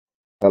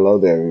Hello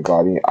there,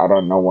 everybody. I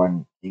don't know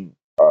when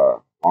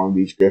Long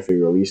Beach Griffith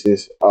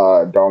releases.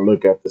 Don't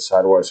look at the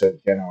side where it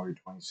says January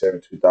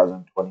 27,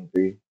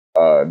 2023.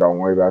 Don't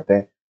worry about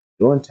that.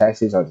 Doing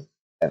taxes as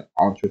an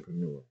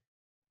entrepreneur.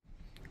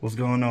 What's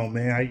going on,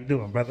 man? How you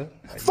doing, brother?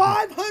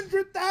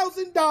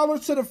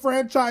 $500,000 to the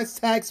franchise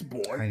tax I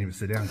board. didn't even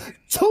sit down yet.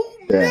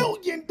 $2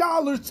 million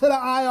to the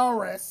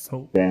IRS.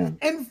 Oh, Damn.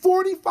 And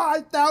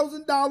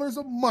 $45,000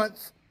 a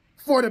month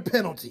for the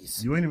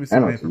penalties. you ain't even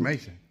seen my Penalties.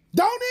 information.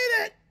 Don't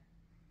need it.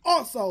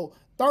 Also,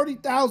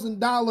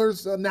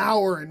 $30,000 an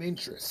hour in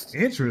interest.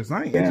 Interest?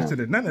 I ain't Damn. interested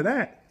in none of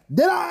that.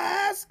 Did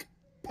I ask?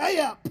 Pay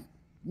up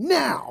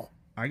now.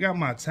 I got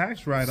my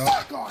tax write-off.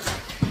 Fuck on it.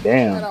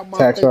 Get out Damn. my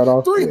Tax face.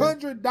 write-off.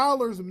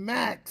 $300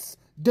 max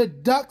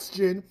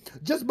deduction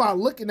just by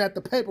looking at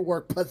the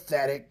paperwork.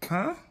 Pathetic.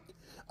 Huh?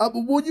 But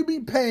will you be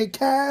paying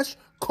cash,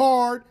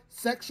 card,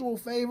 sexual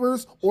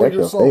favors, or Sexual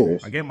your soul?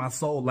 favors. I gave my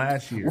soul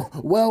last year.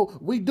 Well,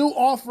 we do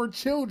offer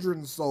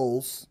children's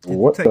souls. Can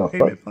What you the take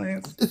payment fuck?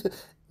 plans?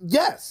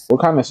 Yes.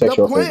 What kind of The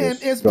sexual plan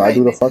favors? is Do I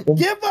do the payment. fucking?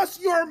 Give us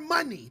your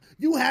money.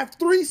 You have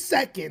 3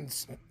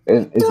 seconds.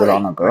 Is it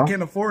on a I girl?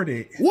 can't afford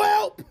it.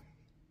 Well,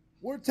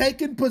 we're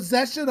taking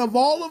possession of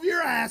all of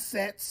your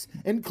assets,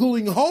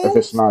 including homes, If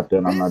it's not,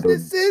 then I'm not doing it.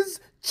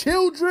 businesses,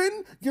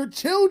 children, your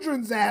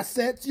children's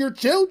assets, your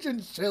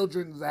children's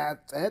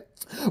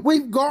assets.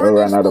 We've ran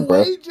garnished out the of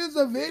breath. wages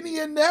of any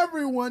and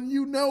everyone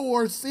you know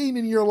or seen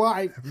in your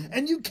life,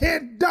 and you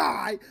can't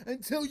die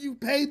until you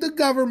pay the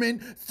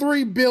government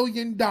 $3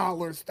 billion.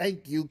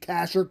 Thank you,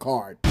 cash or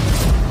card.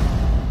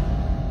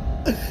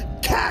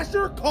 Cash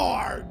or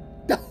card.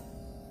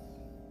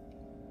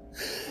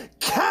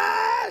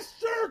 Cash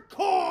or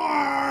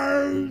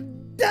card.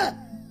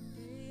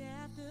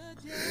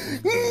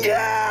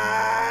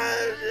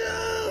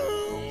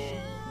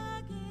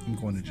 I'm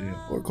going to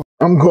jail.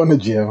 I'm going to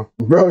jail.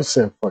 Bro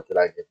said, fuck it,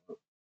 I get it.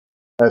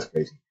 That's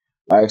crazy.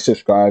 Like,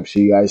 subscribe.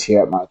 See you guys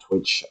here at my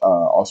Twitch.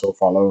 Also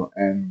follow.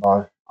 And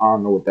I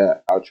don't know what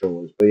that outro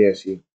was. But yeah, see you.